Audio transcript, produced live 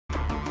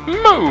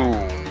Moo!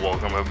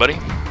 Welcome everybody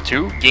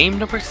to game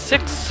number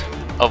 6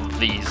 of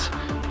these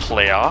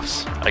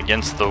playoffs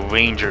against the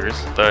Rangers.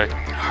 The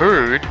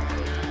Herd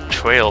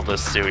trail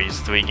this series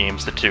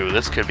 3-2.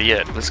 This could be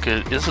it.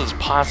 This is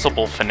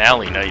possible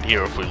finale night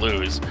here if we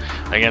lose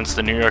against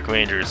the New York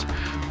Rangers.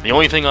 The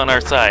only thing on our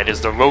side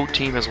is the road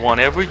team has won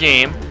every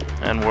game,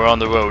 and we're on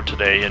the road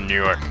today in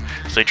New York.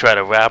 So they try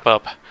to wrap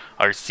up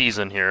our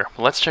season here.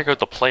 But let's check out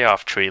the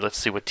playoff tree. Let's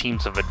see what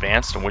teams have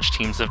advanced and which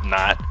teams have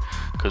not,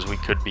 because we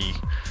could be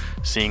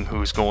seeing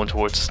who's going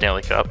towards the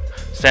Stanley Cup.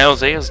 San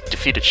Jose has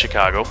defeated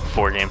Chicago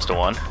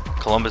 4-1.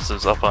 Columbus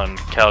is up on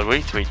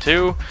Calgary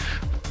 3-2.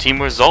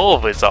 Team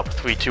Resolve is up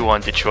 3-2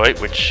 on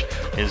Detroit, which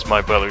is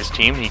my brother's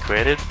team he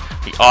created.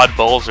 The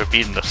Oddballs are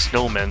beating the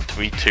Snowmen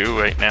 3-2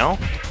 right now.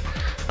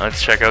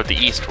 Let's check out the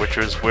East, which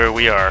is where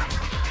we are.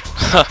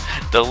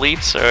 The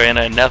Leafs are in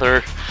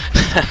another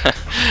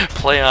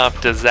playoff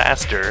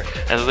disaster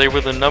as they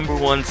were the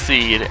 #1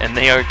 seed and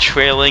they are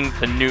trailing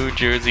the New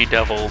Jersey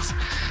Devils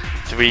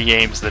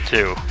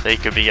 3-2. They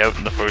could be out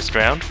in the first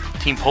round.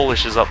 Team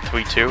Polish is up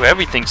 3-2.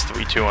 Everything's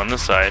 3-2 on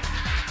this side.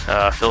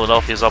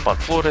 Philadelphia's up on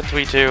Florida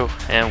 3-2,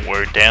 and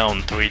we're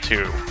down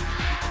 3-2.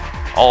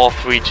 All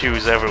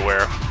 3-2s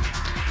everywhere.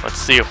 Let's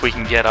see if we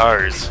can get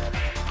ours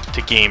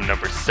to game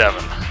number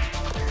 7.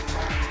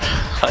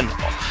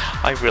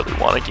 I really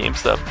want a game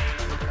 7.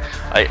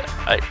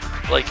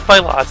 Like, if I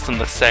lost in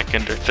the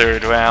second or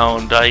third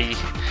round,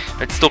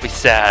 I'd still be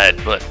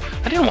sad, but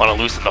I didn't want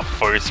to lose in the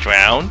first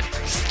round.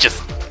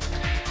 This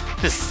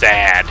is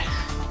sad.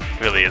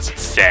 It really is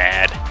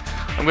sad.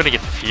 I'm gonna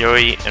get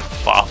Fury and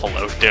Fawful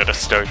out there to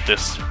start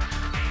this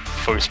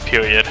first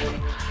period.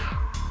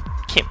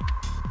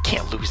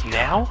 Can't lose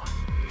now.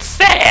 It's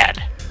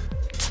sad.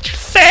 It's too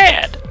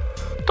sad.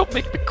 Don't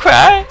make me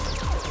cry.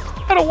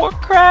 I don't want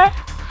to cry.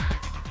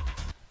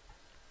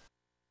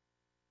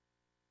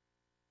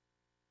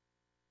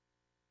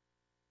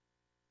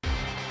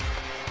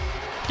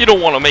 You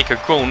don't want to make a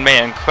grown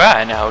man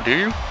cry now, do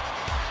you?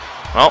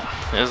 Well,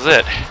 this is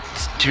it.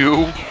 It's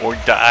do or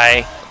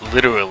die,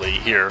 literally,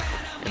 here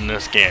in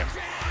this game.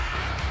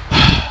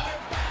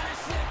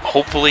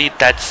 Hopefully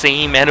that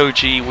same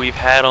energy we've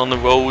had on the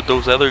road,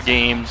 those other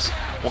games,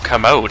 will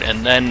come out,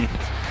 and then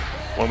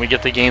when we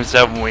get to game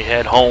 7 we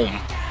head home.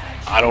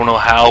 I don't know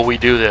how we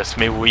do this.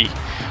 Maybe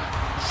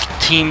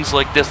teams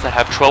like this that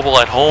have trouble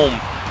at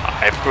home,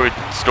 I've heard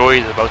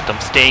stories about them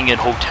staying in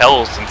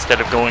hotels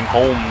instead of going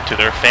home to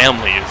their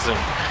families, and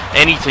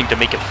anything to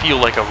make it feel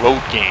like a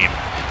road game.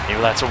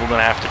 Maybe that's what we're going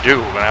to have to do.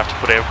 We're going to have to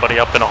put everybody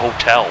up in a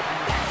hotel.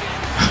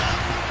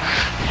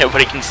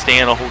 Everybody can stay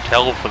in a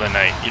hotel for the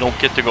night. You don't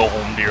get to go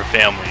home to your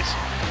families.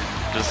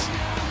 Just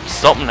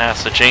something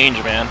has to change,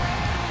 man.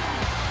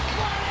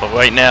 But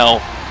right now,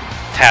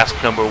 task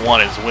number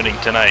 1 is winning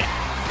tonight.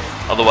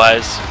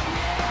 Otherwise,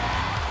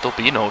 there'll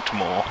be no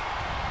tomorrow.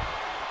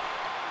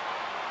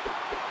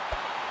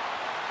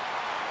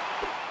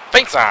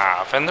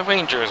 Face-off, and the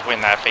Rangers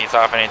win that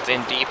face-off, and it's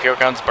in deep. Here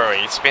comes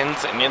Burry.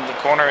 Spins, and in the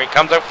corner, he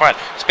comes out front.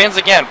 Spins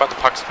again, but the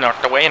puck's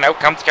knocked away, and out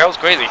comes Cows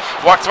Crazy.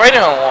 Walks right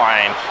in the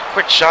line.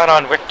 Quick shot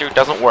on Richter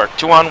doesn't work.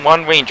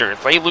 2-on-1 Rangers.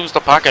 They lose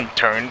the puck and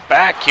turn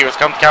back. Here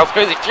comes Cows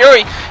Crazy.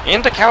 Fury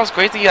into Cows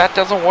Crazy. That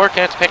doesn't work,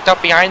 and it's picked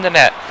up behind the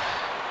net.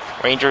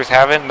 Rangers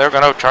have it, and they're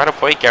going to try to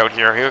break out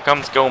here. Here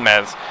comes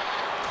Gomez.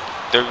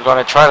 They're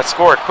going to try to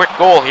score a quick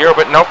goal here,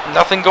 but nope,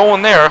 nothing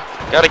going there.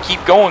 Got to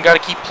keep going, got to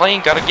keep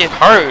playing, got to get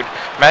hard.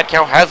 Mad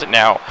Cow has it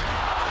now.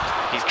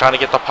 He's trying to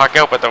get the puck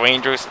out, but the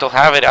Rangers still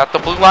have it at the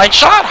blue line.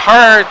 Shot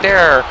hard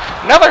there.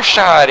 Another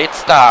shot. It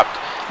stopped.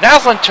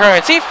 Naslin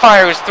turns. He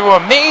fires through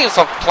a maze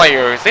of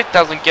players. It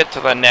doesn't get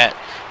to the net.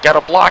 Got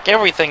to block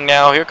everything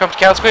now. Here comes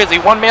Cows Crazy.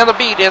 One man to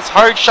beat. His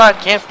hard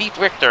shot can't beat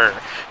Richter.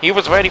 He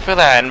was ready for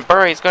that, and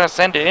Burry's going to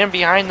send it in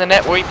behind the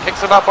net where he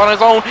picks it up on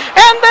his own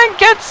and then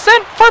gets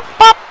sent for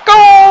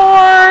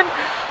popcorn.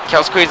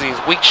 Cows Crazy's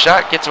weak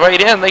shot gets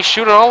right in. They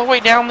shoot it all the way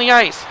down the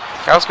ice.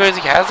 Cows Crazy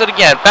has it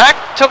again.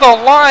 Back to the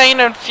line,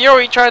 and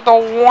Fury tried to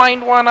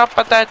wind one up,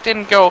 but that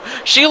didn't go.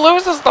 She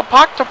loses the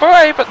puck to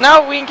Burry, but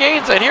now we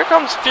engage it. Here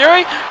comes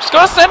Fury. She's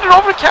going to send it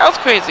over to Cows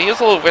Crazy. His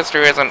little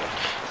wrister isn't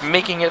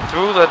making it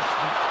through the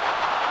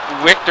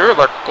Richter,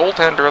 the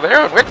goaltender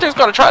there. And Richter's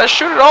going to try to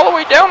shoot it all the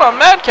way down on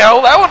Mad Cow.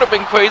 That would have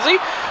been crazy.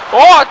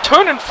 Oh, a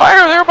turn and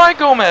fire there by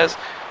Gomez.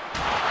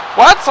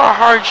 What's a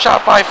hard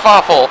shot by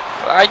Fawful?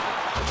 I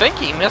think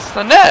he missed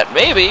the net,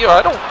 maybe.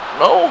 I don't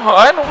know.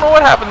 I don't know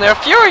what happened there.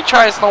 Fury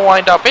tries to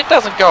wind up. It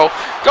doesn't go.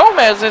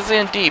 Gomez is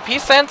in deep. He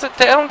sends it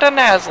down to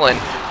Naslin.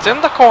 It's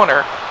in the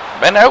corner.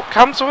 And out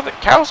comes with it.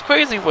 Cows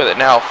Crazy with it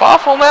now.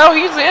 Fawful now,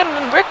 he's in,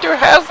 and Richter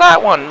has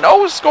that one.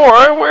 No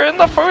score. We're in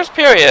the first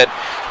period.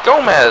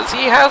 Gomez,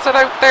 he has it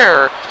out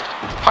there.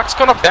 Puck's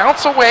going to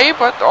bounce away,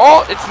 but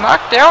oh, it's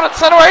knocked down at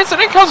center ice, and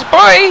in comes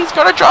Burry. He's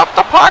going to drop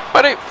the puck,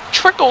 but it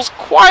trickles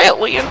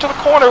quietly into the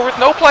corner with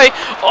no play.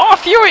 Oh,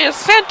 Fury is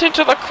sent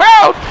into the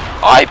crowd.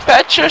 I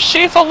betcha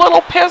she's a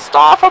little pissed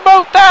off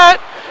about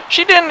that.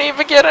 She didn't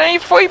even get any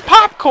free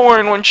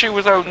popcorn when she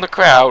was out in the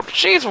crowd.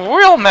 She's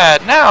real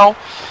mad now.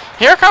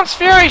 Here comes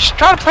Fury. She's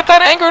trying to put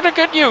that anger to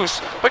good use,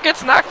 but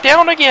gets knocked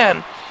down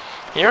again.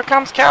 Here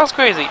comes Cows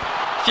Crazy.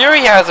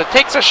 Fury has it.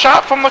 Takes a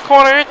shot from the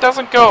corner. It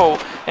doesn't go.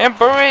 And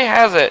Bure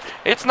has it.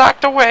 It's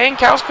knocked away. And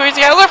Cows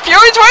Crazy has it.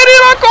 Fury's right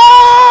in on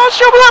goal.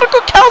 She'll be able to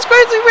go. Cows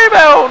Crazy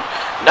rebound.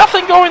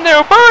 Nothing going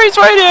there. Bury's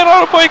right in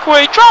on a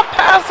breakaway. Drop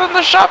pass, and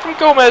the shot from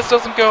Gomez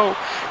doesn't go.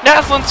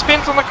 Naslund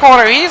spins in the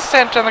corner. He's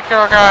sent to the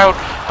crowd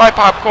by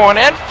Popcorn.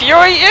 And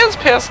Fury is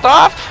pissed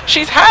off.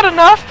 She's had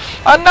enough.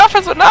 Enough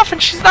is enough,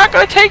 and she's not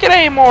going to take it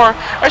anymore.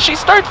 As she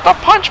starts to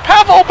punch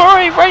Pavel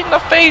Bure right in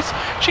the face.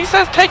 She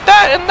says, take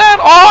that and that.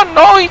 Oh,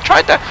 no, he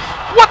tried to...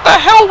 What the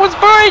hell was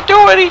Bure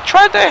doing? He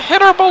tried to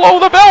hit her below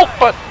the belt,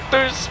 but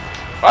there's...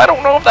 I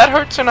don't know if that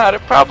hurts or not.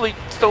 It probably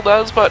still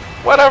does, but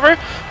whatever.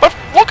 But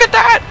look at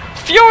that!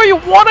 Fury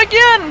won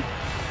again!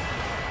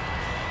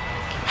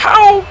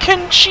 How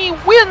can she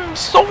win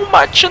so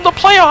much in the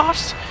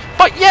playoffs,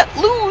 but yet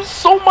lose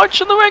so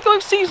much in the regular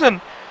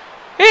season?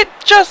 It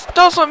just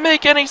doesn't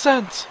make any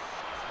sense.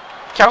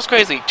 Cows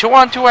Crazy,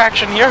 2-on-2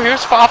 action here.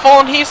 Here's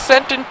Fafel, and he's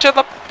sent into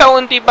the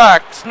penalty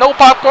box. No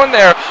Popcorn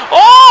there.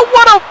 Oh,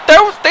 what a...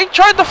 They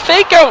tried to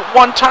fake out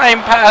one-time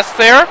pass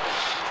there.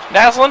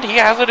 Naslund, he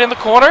has it in the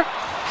corner.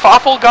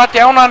 Fafel got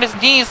down on his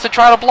knees to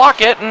try to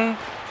block it, and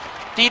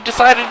he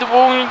decided that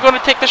we were going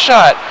to take the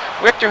shot.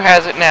 Richter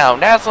has it now.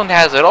 Naslund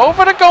has it.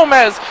 Over to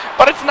Gomez,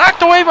 but it's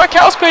knocked away by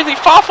Cows Crazy.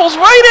 Fafel's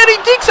right in.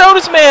 He dinks out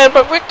his man,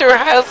 but Richter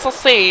has the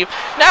save.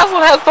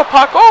 Naslund has the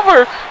puck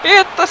over.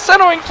 The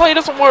centering play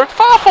doesn't work.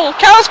 Fafel,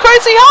 Cows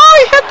Crazy. Oh,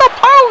 he hit the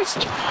post.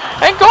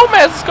 And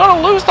Gomez is going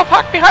to lose the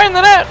puck behind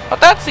the net. But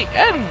that's the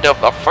end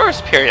of the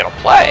first period of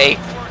play.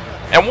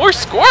 And we're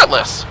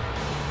scoreless.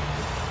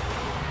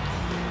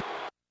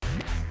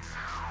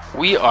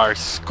 We are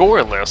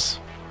scoreless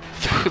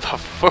through the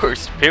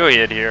first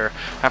period here,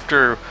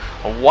 after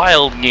a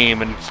wild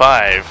game in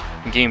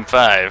game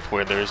 5,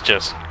 where there's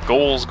just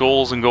goals,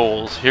 goals, and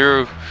goals.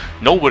 Here,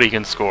 nobody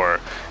can score,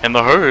 and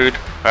the Herd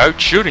are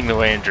out shooting the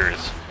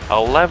Rangers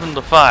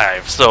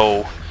 11-5.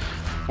 So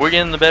we're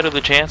getting the better of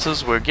the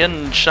chances. We're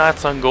getting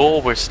shots on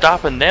goal. We're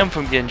stopping them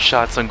from getting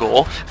shots on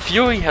goal.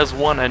 Fury has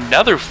won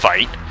another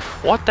fight.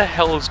 What the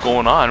hell is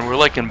going on? We're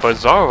like in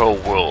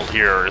Bizarro world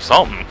here or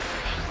something.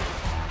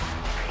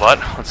 But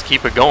let's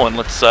keep it going.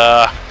 Let's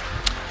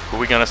who are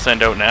we gonna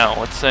send out now?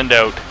 Let's send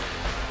out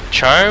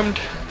Charmed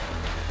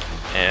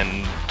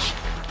and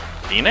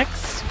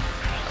Phoenix.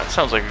 That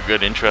sounds like a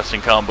good, interesting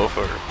combo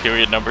for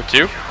period number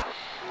 2.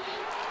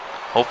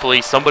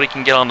 Hopefully somebody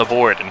can get on the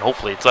board, and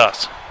hopefully it's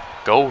us.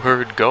 Go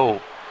Herd,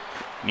 go.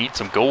 Need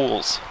some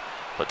goals.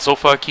 But so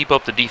far, keep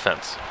up the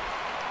defense.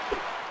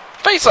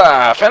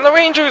 Face-off, and the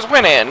Rangers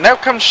win it. Now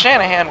comes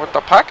Shanahan with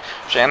the puck.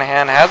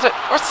 Shanahan has it,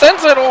 or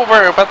sends it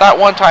over, but that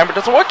one time it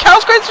doesn't work.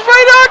 Cowscrape's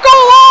right on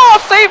goal. Oh,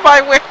 saved by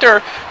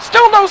Richter.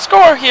 Still no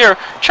score here.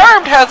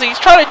 Charmed has it.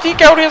 He's trying to deke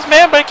out his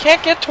man, but he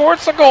can't get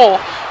towards the goal.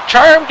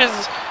 Charmed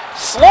is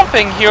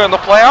slumping here in the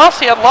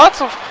playoffs. He had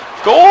lots of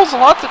goals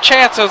and lots of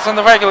chances in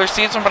the regular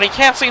season, but he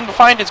can't seem to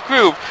find his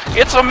groove.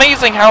 It's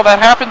amazing how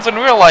that happens in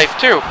real life,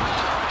 too.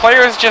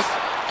 Players just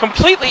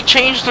completely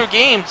change their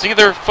games,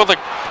 either for the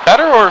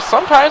better or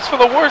sometimes for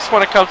the worse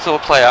when it comes to the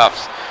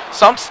playoffs.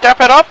 Some step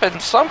it up and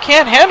some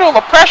can't handle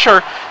the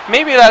pressure.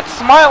 Maybe that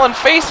smiling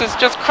face is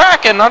just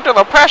cracking under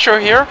the pressure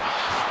here,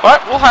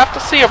 but we'll have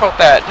to see about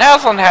that.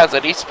 Naslund has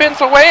it. He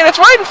spins away, and it's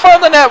right in front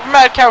of the net.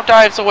 Mad Cow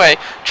dives away.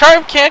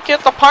 Charm can't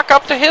get the puck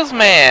up to his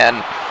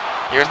man.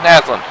 Here's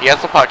Naslund. He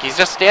has the puck. He's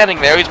just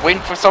standing there. He's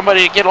waiting for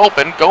somebody to get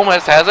open.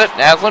 Gomez has it.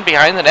 Naslund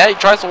behind the net. He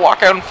tries to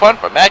walk out in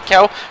front, but Mad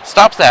Cow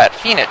stops that.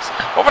 Phoenix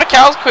over to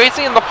Cow's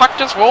Crazy, and the puck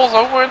just rolls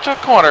over into a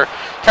corner.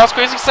 Cow's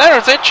Crazy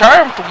centers it.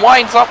 Charmed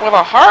winds up with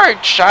a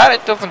hard shot.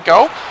 It doesn't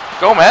go.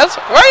 Gomez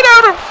right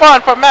out in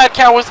front, but Mad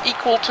Cow was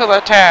equal to the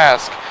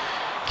task.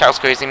 Cow's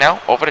Crazy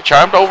now, over to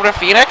Charmed, over to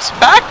Phoenix,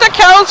 back to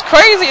Cow's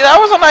Crazy. That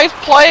was a nice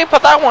play,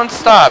 but that one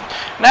stopped.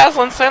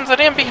 Naslund sends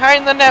it in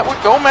behind the net where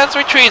Gomez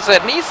retrieves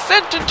it, and he's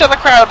sent into the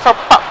crowd for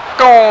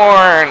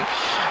Popcorn.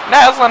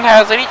 Naslund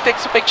has it. He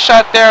takes a big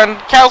shot there, and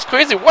Cow's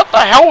Crazy. What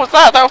the hell was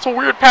that? That was a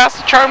weird pass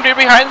to Charmed in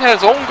behind his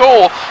own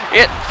goal.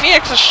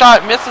 Phoenix's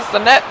shot misses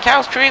the net.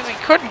 Cow's Crazy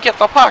couldn't get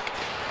the puck.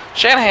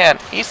 Shanahan,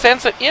 he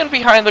sends it in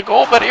behind the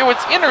goal, but it was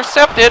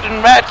intercepted,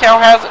 and Mad Cow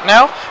has it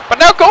now.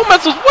 But now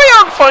Gomez is way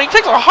out in front. He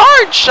takes a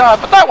hard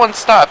shot, but that one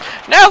stopped.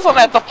 Naslund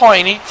at the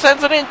point. He sends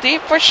it in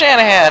deep for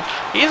Shanahan.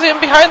 He's in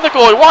behind the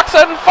goal. He walks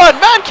out in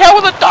front. Mad Cow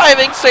with a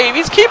diving save.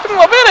 He's keeping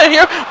them in it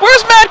here.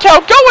 Where's Mad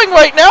Cow going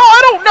right now? I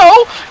don't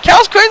know.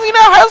 Cow's Crazy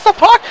now has the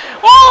puck.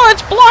 Oh,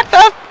 it's blocked.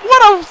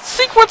 What a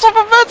sequence of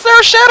events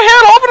there.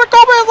 Shanahan over to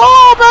Gomez.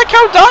 Oh, Mad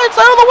Cow dives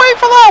out of the way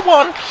for that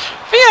one.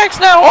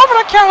 Phoenix now over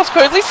to Cow's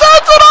Crazy.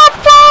 Sends it up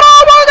front.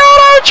 Oh my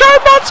god,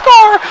 Charm not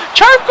score.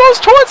 Charm goes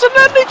towards the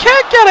net and he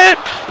can't get it.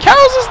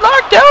 Cows is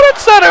knocked down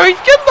at center. He's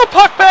getting the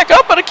puck back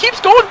up, but it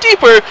keeps going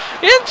deeper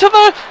into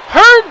the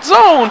Herd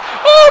zone.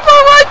 Over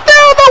right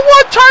there, the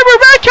one-timer.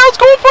 Mad Cow's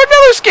going for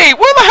another skate.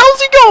 Where the hell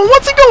is he going?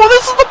 What's he going?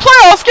 This is the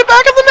playoffs. Get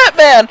back in the net,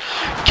 man.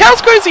 Cow's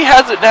Crazy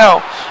has it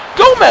now.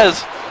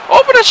 Gomez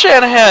Over to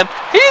Shanahan.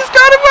 He's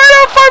got it right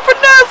out front for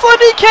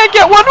Naslund. He can't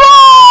get one.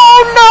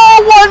 Oh,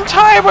 no.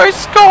 One-timer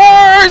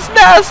scores.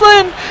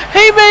 Naslund.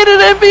 He made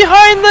it in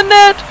behind the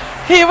net.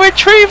 He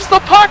retrieves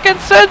the puck and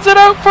sends it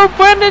out for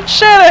Brendan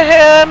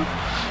Shanahan.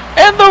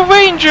 And the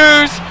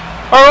Rangers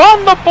are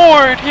on the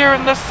board here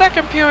in the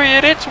second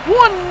period. It's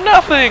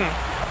 1-0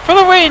 for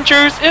the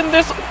Rangers in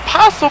this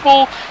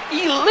possible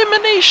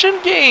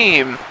elimination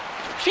game.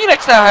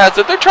 Phoenix now has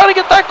it. They're trying to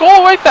get that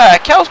goal right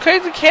back. Cal's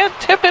crazy, can't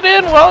tip it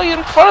in while he's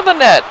in front of the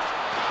net.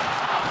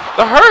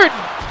 The Herd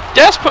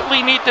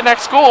desperately need the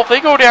next goal. If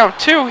they go down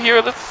 2 here,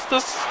 this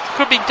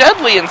could be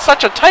deadly in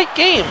such a tight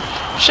game.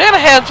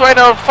 Shanahan's right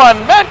out in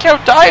front.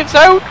 Madcow dives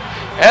out,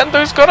 and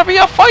there's going to be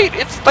a fight.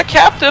 It's the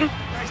captain.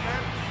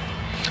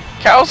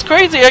 Cal's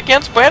crazy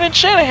against Brandon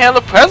Shanahan,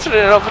 the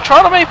president of the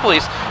Toronto Maple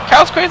Leafs.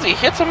 Cal's crazy,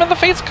 hits him in the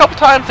face a couple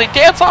times. They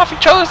dance off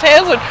each other's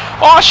hands, and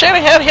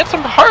Shanahan hits him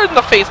hard in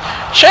the face.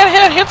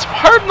 Shanahan hits him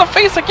hard in the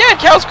face again.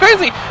 Cal's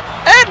crazy,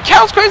 and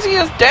Cal's crazy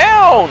is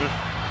down.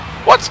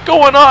 What's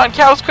going on?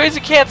 Cal's crazy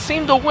can't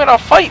seem to win a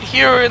fight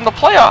here in the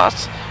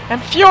playoffs,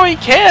 and Fury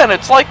can.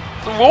 It's like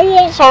the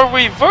roles are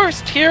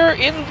reversed here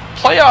in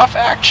playoff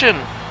action.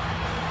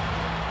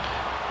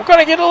 We're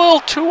gonna get a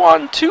little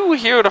 2-on-2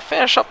 here to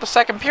finish up the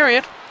second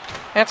period.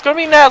 And it's going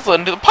to be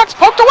Naslund. The puck's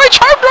poked away,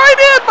 charmed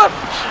right in, but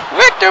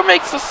Richter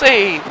makes the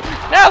save.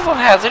 Naslund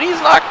has it.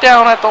 He's knocked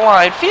down at the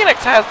line.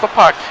 Phoenix has the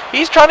puck.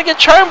 He's trying to get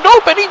charmed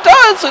open. He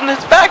does, and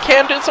his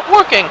backhand isn't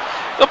working.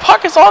 The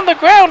puck is on the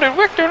ground, and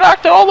Richter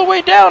knocked it all the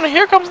way down. And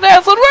here comes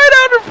Naslund right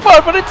out in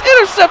front, but it's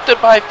intercepted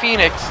by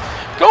Phoenix.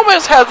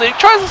 Gomez has it. He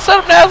tries to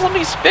set up Naslund.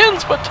 He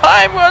spins, but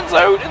time runs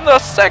out in the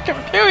second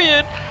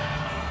period.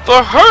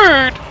 The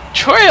Herd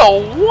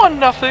trail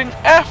 1-0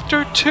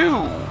 after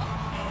 2.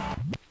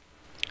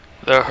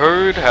 The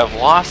Herd have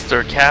lost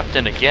their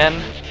captain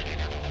again.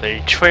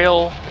 They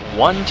trail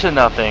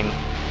 1-0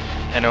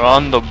 and are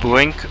on the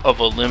brink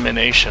of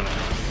elimination.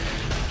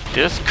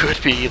 This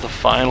could be the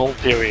final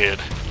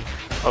period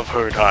of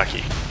Herd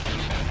hockey.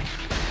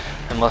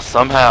 Unless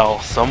somehow,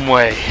 some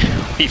way,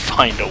 we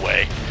find a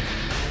way.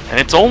 And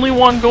it's only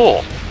 1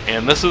 goal,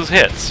 and this is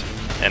Hitz,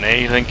 and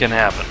anything can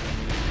happen.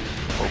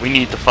 But we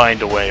need to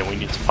find a way, and we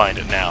need to find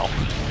it now.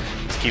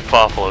 Let's keep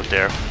Fawful out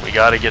there. We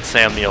gotta get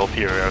Sam the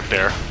LPR out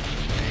there.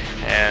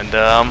 And,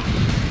 I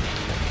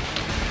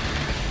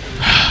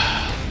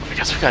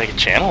guess we gotta get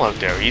Channel out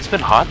there. He's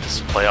been hot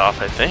this playoff,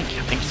 I think.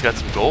 I think he's got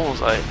some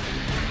goals. I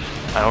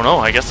don't know.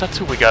 I guess that's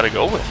who we gotta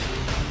go with.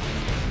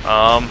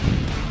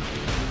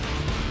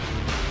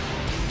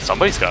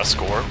 Somebody's gotta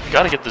score. We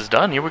gotta get this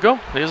done. Here we go.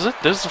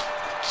 This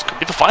could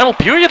be the final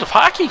period of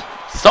hockey.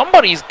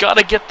 Somebody's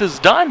gotta get this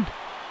done.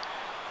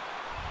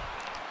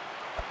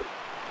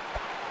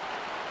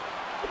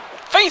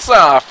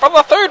 Face-off for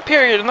the third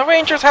period, and the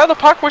Rangers have the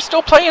puck. We're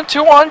still playing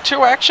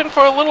 2-on-2 action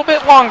for a little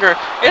bit longer.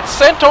 It's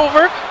sent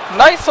over.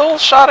 Nice little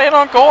shot in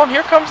on goal, and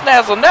here comes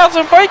Naslund.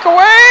 Naslund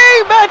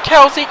breakaway!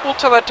 Madcow's equal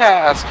to the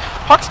task.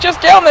 Puck's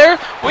just down there.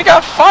 We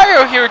got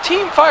fire here.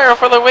 Team fire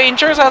for the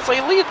Rangers as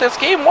they lead this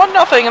game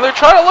 1-0, and they're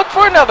trying to look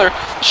for another.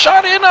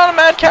 Shot in on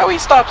Madcow. He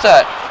stops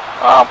that.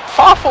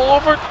 Fawful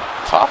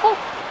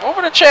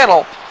over to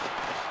Channel.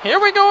 Here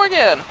we go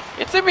again.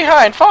 It's in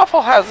behind.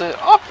 Fawful has it.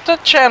 Up to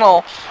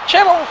Channel.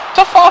 Channel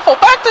to Fawful.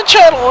 Back to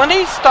Channel, and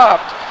he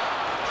stopped.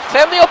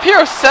 Sam the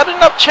LPR setting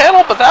up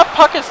Channel, but that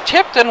puck is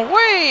tipped and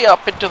way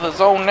up into the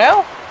zone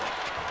now.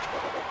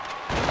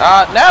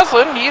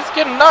 Naslund, he's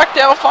getting knocked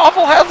down.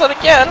 Fawful has it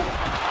again.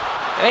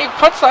 And he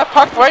puts that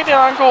puck right in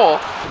on goal.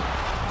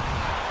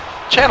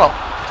 Channel.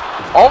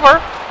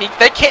 Over.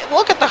 They can't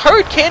look at the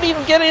Herd. Can't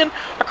even get in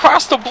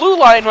across the blue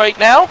line right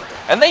now.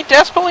 And they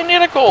desperately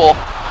need a goal.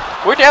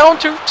 We're down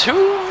to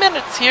 2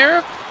 minutes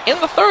here in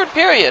the third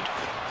period.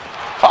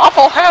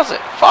 Fawful has it.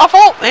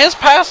 Fawful, his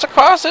pass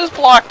across is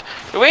blocked.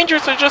 The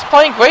Rangers are just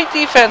playing great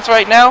defense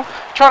right now,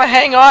 trying to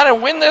hang on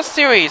and win this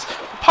series.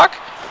 The puck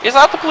is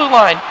at the blue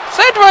line.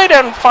 Sent right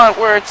in front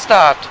where it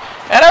stopped.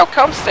 And out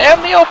comes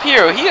Sam the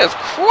LPR. He is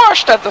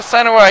crushed at the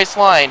center ice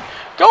line.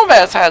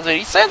 Gomez has it.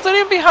 He sends it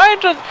in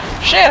behind to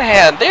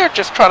Shanahan. They're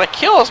just trying to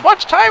kill as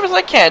much time as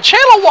they can.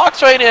 Channel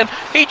walks right in.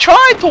 He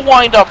tried to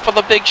wind up for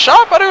the big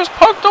shot, but it was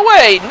poked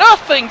away.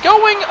 Nothing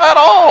going at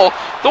all.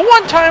 The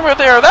one-timer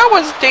there, that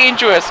was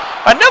dangerous.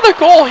 Another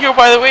goal here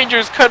by the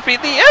Rangers could be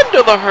the end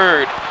of the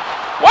Herd.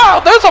 Wow,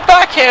 there's a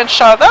backhand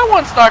shot. That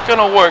one's not going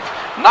to work.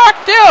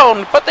 Knocked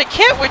down, but they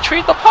can't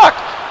retrieve the puck.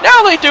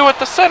 Now they do at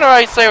the center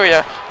ice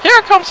area. Here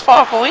comes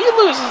Fawful. He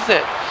loses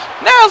it.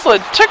 Naslund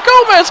to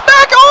Gomez,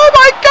 back, oh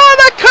my god,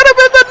 that could have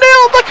been the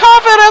nail of the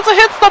coffin as it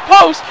hits the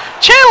post.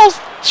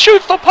 Channels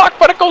shoots the puck,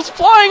 but it goes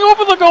flying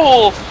over the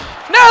goal.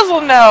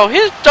 Naslund now,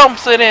 he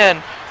dumps it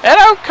in. And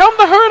out come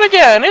the Herd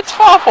again. It's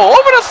Fawful,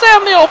 over to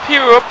Sam the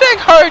LPR, a big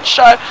hard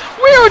shot.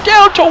 We are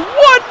down to 1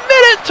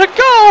 minute to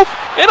go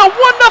in a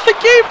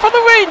 1-0 game for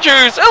the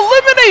Rangers.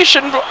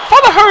 Elimination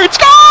for the Herd.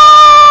 Scores!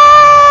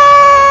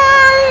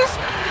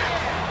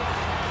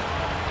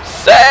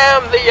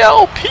 Sam the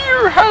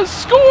LPR has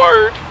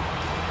scored.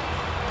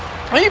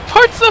 He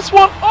puts this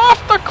one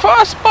off the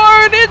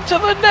crossbar and into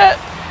the net.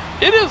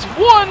 It is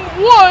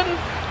 1-1.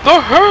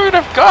 The Herd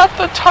have got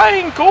the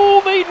tying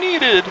goal they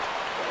needed.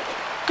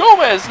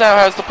 Gomez now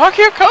has the puck.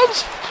 Here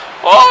comes.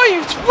 Oh,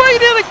 he's right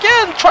in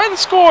again, trying to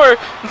score.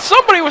 And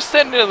somebody was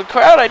standing in the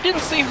crowd. I didn't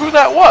see who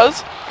that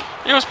was.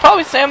 It was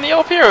probably Sam the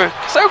Elpier.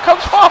 Because out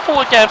comes Foffel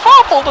again.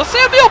 Foffel to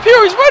Sam the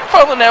Elpier. He's right in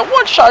front of the net.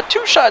 One shot,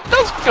 two shot,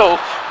 doesn't go.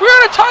 We're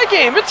in a tie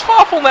game. It's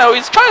Foffel now.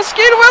 He's trying to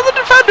skate around the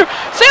defender.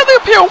 Sam the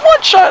Elpier,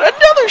 one shot,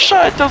 another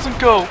shot, doesn't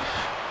go.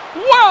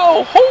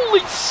 Wow,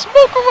 holy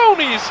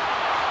smokeroonies.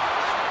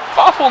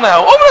 Foffel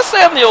now, over to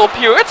Sam the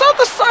Elpier. It's on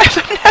the side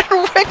of the net.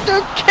 Richter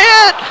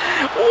can't.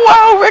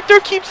 Wow, Richter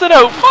keeps it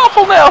out.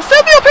 Foffel now.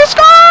 Sam the Elpier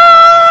scores!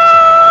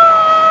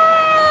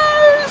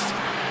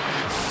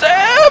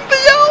 Sam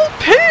the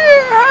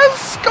Elpier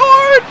has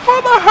scored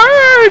for the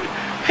Herd.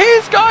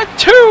 He's got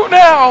 2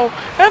 now,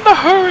 and the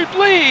Herd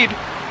lead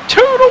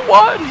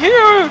 2-1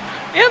 here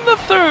in the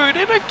third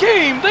in a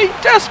game they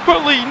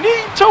desperately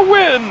need to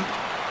win.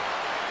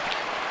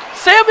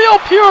 Sam the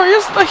Elpier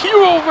is the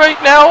hero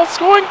right now,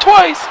 scoring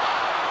twice.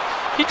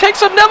 He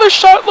takes another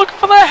shot looking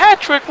for that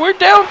hat trick. We're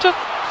down to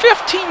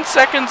 15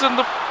 seconds in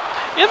the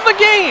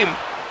game.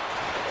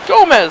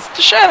 Gomez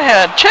to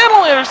Shanahan.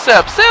 Channel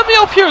intercept. Sam the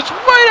Elpier is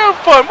right out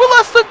front with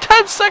less than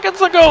 10 seconds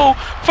to go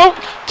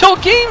till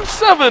game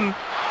 7.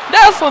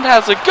 Naslund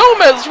has it.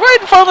 Gomez right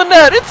in front of the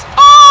net. It's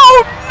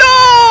oh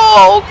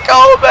no!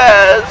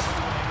 Gomez!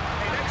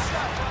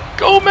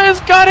 Gomez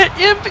got it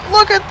in.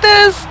 Look at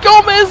this.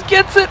 Gomez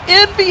gets it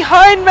in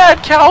behind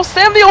Madcow.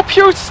 Sam the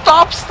Elpier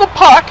stops the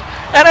puck,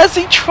 and as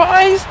he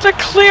tries to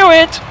clear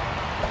it,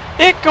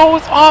 it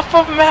goes off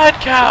of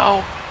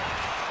Madcow.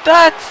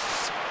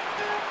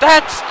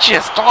 That's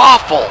just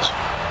awful.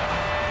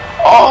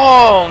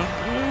 Oh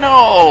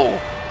no!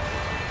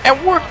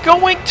 And we're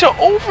going to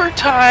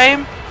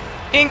overtime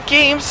in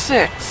Game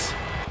 6.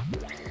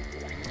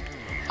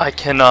 I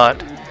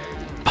cannot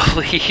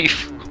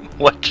believe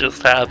what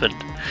just happened.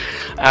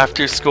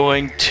 After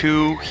scoring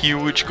 2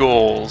 huge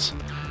goals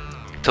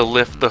to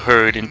lift the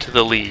Herd into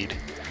the lead,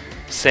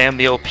 Sam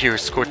the Elpier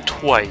scored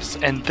twice,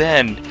 and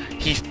then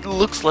he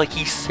looks like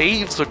he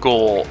saves a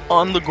goal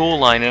on the goal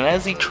line, and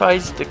as he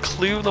tries to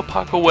clear the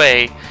puck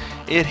away,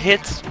 it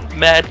hits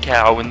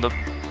Madcow in the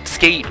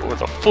skate or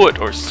the foot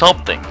or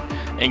something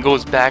and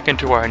goes back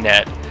into our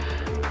net,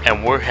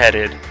 and we're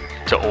headed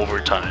to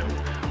overtime.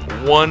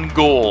 1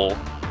 goal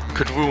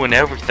could ruin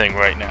everything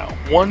right now.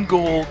 1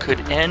 goal could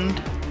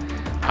end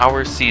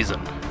our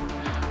season.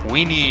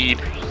 We need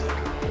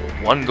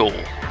 1 goal.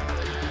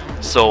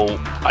 So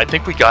I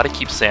think we gotta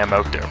keep Sam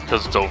out there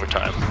because it's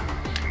overtime.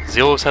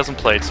 Zelos hasn't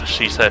played, so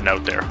she's heading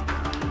out there.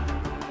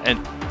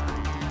 And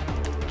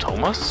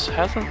Thomas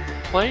hasn't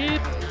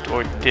played?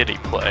 Or did he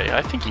play?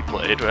 I think he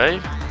played, right?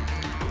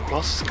 Who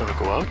else is gonna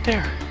go out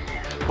there?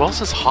 Who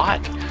else is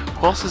hot?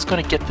 Who else is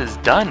gonna get this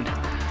done?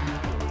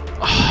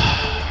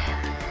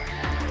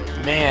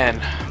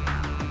 Man.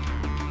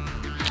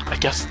 I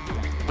guess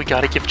we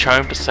gotta give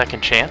Charmed a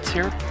second chance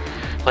here.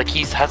 Like,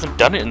 he hasn't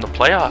done it in the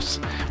playoffs.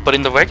 But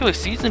in the regular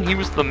season, he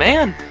was the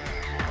man.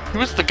 He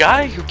was the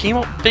guy who came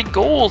up with big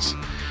goals.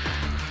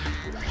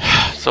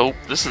 So,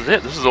 this is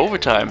it. This is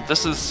overtime.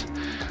 This is...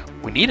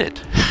 we need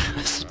it.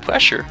 This is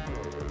pressure.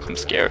 I'm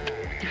scared.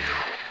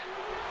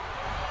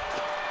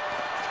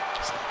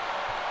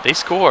 They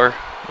score.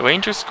 The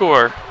Rangers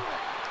score.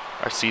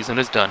 Our season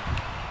is done.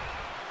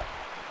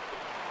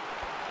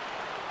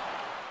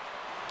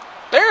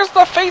 There's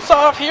the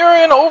face-off here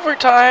in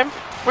overtime,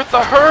 with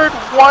the Herd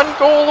 1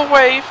 goal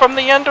away from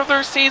the end of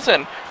their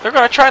season. They're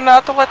going to try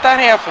not to let that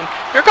happen.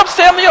 Here comes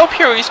Sam the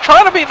Elpier. He's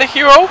trying to be the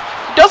hero.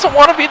 He doesn't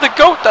want to be the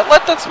GOAT that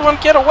let this one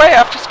get away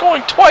after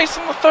scoring twice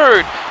in the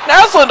third.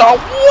 Naslund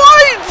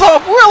winds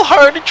up real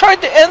hard. He tried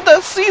to end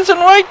that season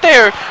right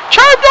there.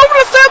 Charmed over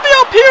to Sam the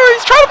Elpier.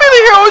 He's trying to be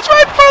the hero. He's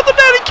right in front of the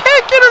net. He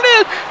can't get it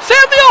in.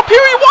 Sam the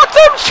Elpier, he walks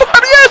out in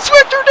front. He has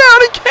Richter down.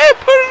 He can't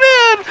put it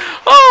in.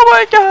 Oh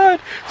my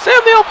God.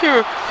 Sam the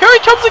Elpier. Here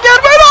he comes again.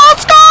 Right on.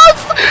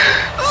 Scores!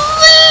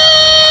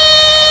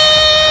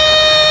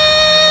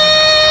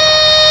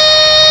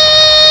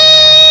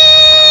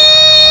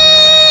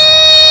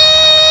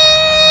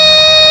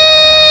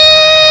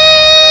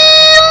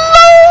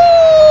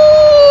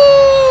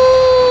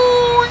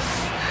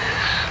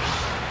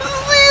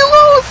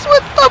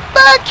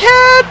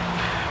 Backhand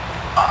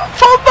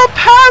from the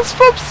pass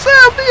from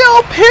Sam the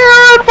Elpier,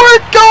 and we're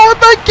going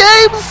to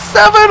Game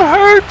 7,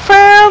 Herd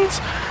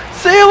fans.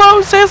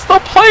 Zelos is the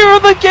player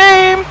of the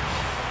game.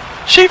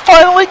 She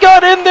finally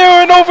got in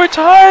there in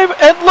overtime,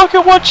 and look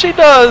at what she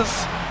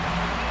does.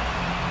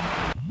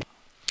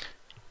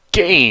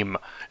 Game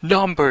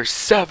number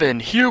 7,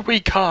 here we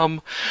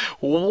come.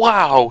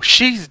 Wow,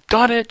 she's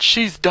done it,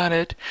 she's done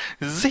it.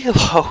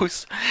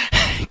 Zelos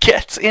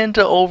gets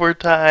into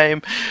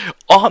overtime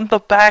on the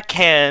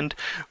backhand,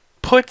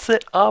 puts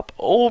it up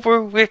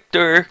over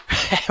Richter,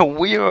 and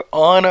we're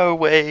on our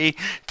way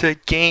to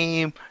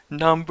game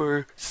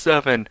number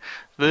 7.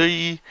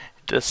 The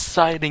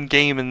deciding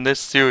game in this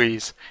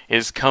series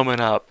is coming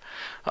up.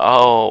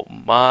 Oh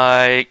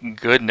my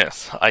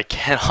goodness, I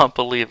cannot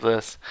believe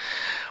this.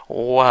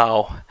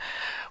 Wow.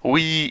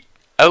 We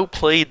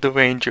outplayed the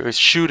Rangers,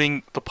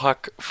 shooting the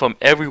puck from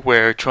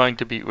everywhere, trying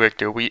to beat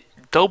Richter. We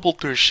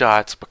doubled their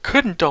shots, but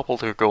couldn't double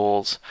their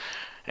goals.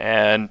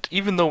 And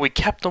even though we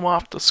kept them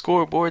off the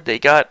scoreboard, they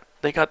got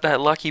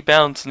that lucky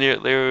bounce near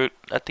there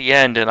at the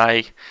end, and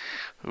I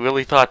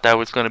really thought that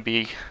was going to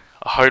be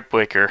a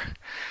heartbreaker.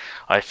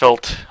 I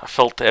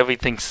felt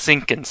everything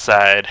sink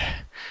inside,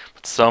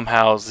 but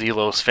somehow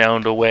Zelos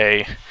found a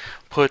way,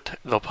 put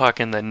the puck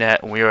in the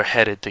net, and we are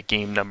headed to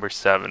game number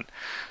 7.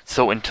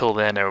 So until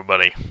then,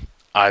 everybody,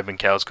 I've been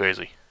Cows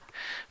Crazy.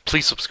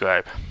 Please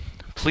subscribe.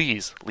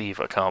 Please leave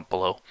a comment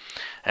below.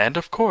 And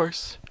of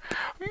course,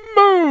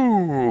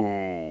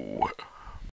 moo!